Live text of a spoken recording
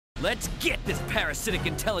Let's get this parasitic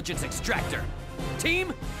intelligence extractor.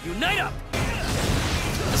 Team, unite up!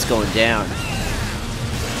 It's going down.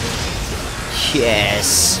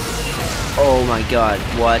 Yes! Oh my god,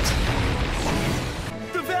 what?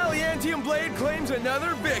 The Valiantium blade claims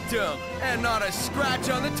another victim, and not a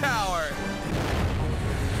scratch on the tower.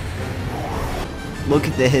 Look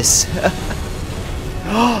at this.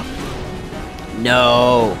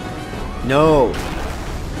 No! No!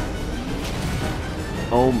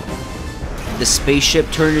 Oh, the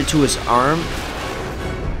spaceship turned into his arm?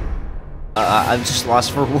 I'm just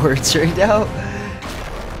lost for words right now.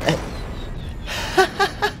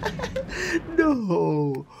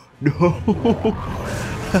 No! No!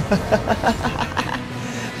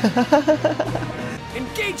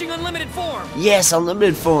 Engaging unlimited form! Yes,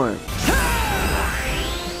 unlimited form!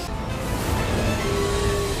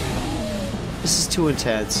 This is too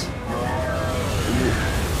intense.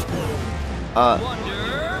 Wonder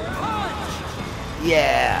punch!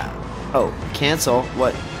 Yeah! Oh, cancel?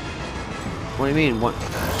 What? What do you mean? What?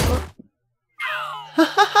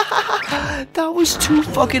 That was too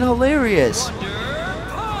fucking hilarious! Wonder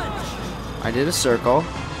punch! I did a circle.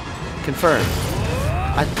 Confirm.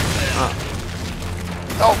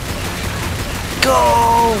 Oh!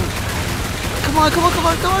 Go! Come on, come on, come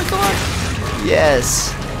on, come on, come on!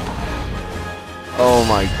 Yes! Oh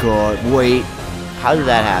my god, wait. How did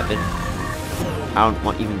that happen? I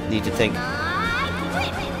don't even need to think.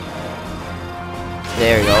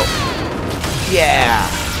 There you go. Yeah!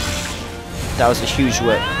 That was a huge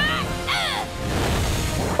whip.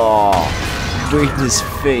 Oh, right in his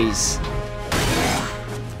face.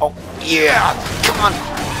 Oh, yeah! Come on!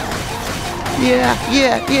 Yeah,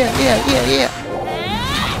 yeah, yeah, yeah, yeah, yeah!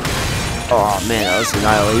 Oh man, that was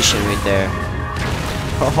annihilation right there.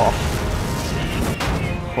 Oh.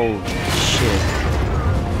 Holy shit.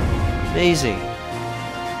 Amazing.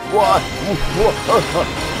 What?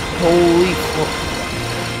 Holy fuck.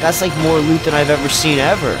 That's like more loot than I've ever seen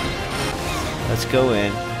ever. Let's go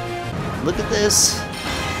in. Look at this.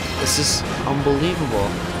 This is unbelievable.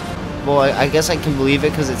 Well, I guess I can believe it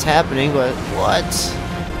because it's happening, but what?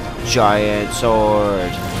 Giant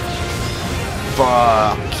sword.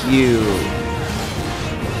 Fuck you.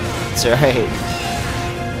 That's right.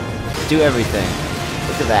 Do everything.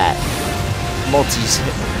 Look at that. Multis.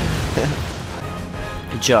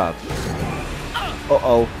 Good job.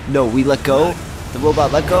 Uh-oh. No, we let go? The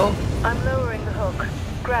robot let go? I'm lowering the hook.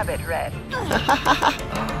 Grab it, Red.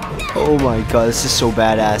 Oh my god, this is so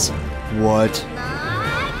badass. What?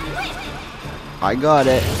 I got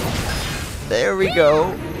it. There we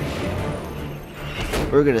go.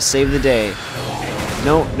 We're gonna save the day.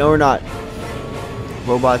 No, no we're not.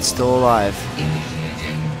 Robot's still alive.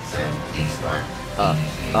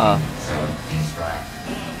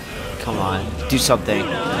 Come on, do something.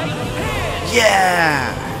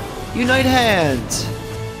 Yeah! Unite hands!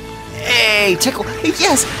 Hey, tickle! Hey,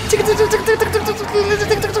 yes!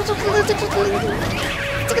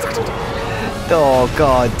 Oh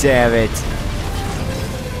god damn it!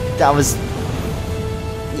 That was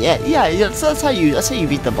yeah. That's how you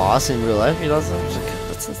beat the boss in real life. You know,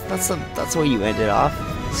 that's the way you end it off.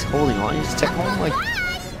 He's holding on. You just tickle him like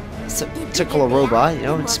tickle a robot. You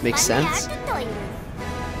know, it just makes sense.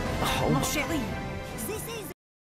 Oh.